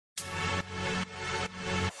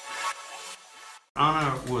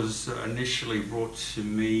Anna was initially brought to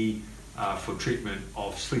me for treatment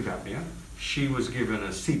of sleep apnea. She was given a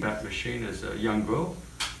CPAP machine as a young girl,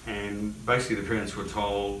 and basically the parents were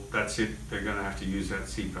told that's it, they're going to have to use that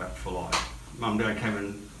CPAP for life. Mum and Dad came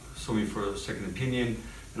and saw me for a second opinion,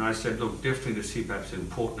 and I said, look, definitely the CPAP's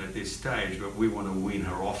important at this stage, but we want to wean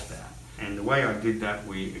her off that. And the way I did that,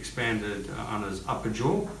 we expanded Anna's upper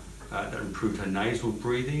jaw. That improved her nasal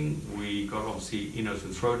breathing. We got obviously ear, nose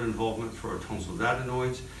and throat involvement for her tonsil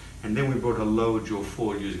adenoids. And then we brought her lower jaw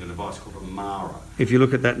forward using a device called a MARA. If you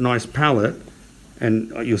look at that nice palate,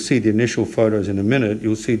 and you'll see the initial photos in a minute,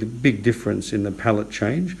 you'll see the big difference in the palate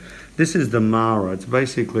change. This is the MARA. It's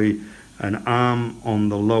basically an arm on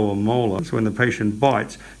the lower molar. So when the patient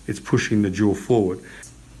bites, it's pushing the jaw forward.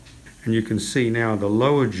 And you can see now the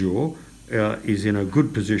lower jaw is in a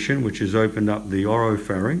good position, which has opened up the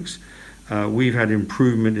oropharynx. We've had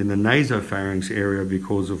improvement in the nasopharynx area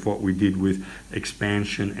because of what we did with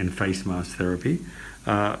expansion and face mask therapy.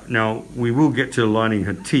 Now, we will get to lining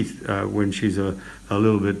her teeth when she's a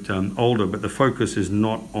little bit older, but the focus is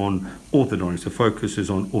not on orthodontics. The focus is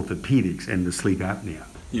on orthopedics and the sleep apnea.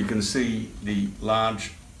 You can see the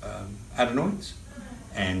large adenoids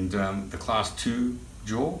and the class 2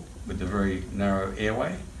 jaw with the very narrow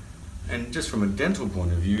airway. And just from a dental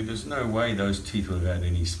point of view, there's no way those teeth would have had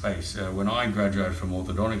any space. When I graduated from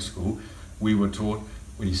orthodontic school, we were taught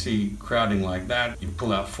when you see crowding like that, you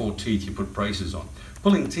pull out 4 teeth, you put braces on.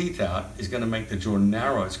 Pulling teeth out is going to make the jaw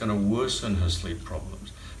narrow. It's going to worsen her sleep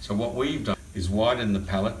problems. So what we've done is widen the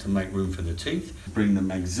palate to make room for the teeth, bring the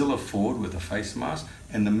maxilla forward with a face mask,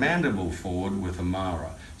 and the mandible forward with a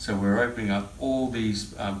MARA. So we're opening up all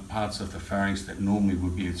these parts of the pharynx that normally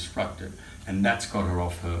would be obstructed, and that's got her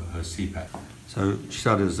off her CPAP. So she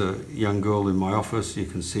started as a young girl in my office. You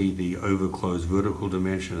can see the overclosed vertical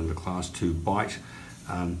dimension and the class 2 bite.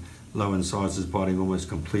 Low incisors biting almost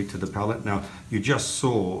complete to the palate. Now, you just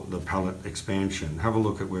saw the palate expansion. Have a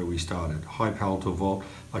look at where we started. High palatal vault,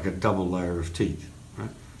 like a double layer of teeth. Right?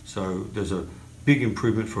 So there's a big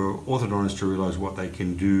improvement for orthodontists to realize what they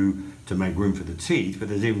can do to make room for the teeth, but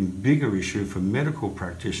there's even bigger issue for medical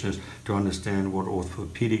practitioners to understand what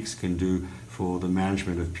orthopedics can do for the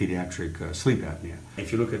management of pediatric sleep apnea.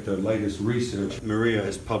 If you look at the latest research, Maria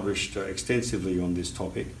has published extensively on this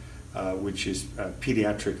topic, which is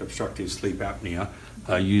pediatric obstructive sleep apnea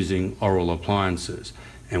using oral appliances.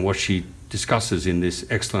 And what she discusses in this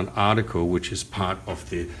excellent article, which is part of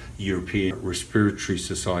the European Respiratory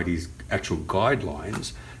Society's actual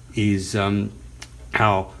guidelines, is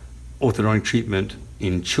how orthodontic treatment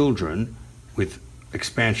in children with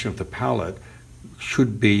expansion of the palate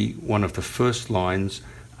should be one of the first lines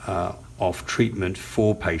of treatment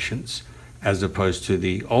for patients, as opposed to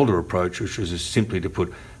the older approach, which was simply to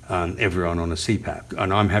put everyone on a CPAP.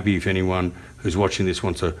 And I'm happy if anyone who's watching this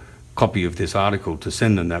wants a copy of this article to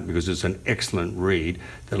send them that, because it's an excellent read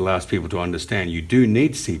that allows people to understand you do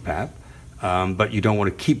need CPAP, but you don't want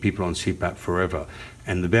to keep people on CPAP forever.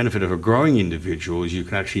 And the benefit of a growing individual is you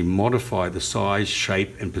can actually modify the size,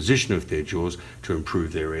 shape and position of their jaws to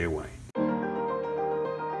improve their airway.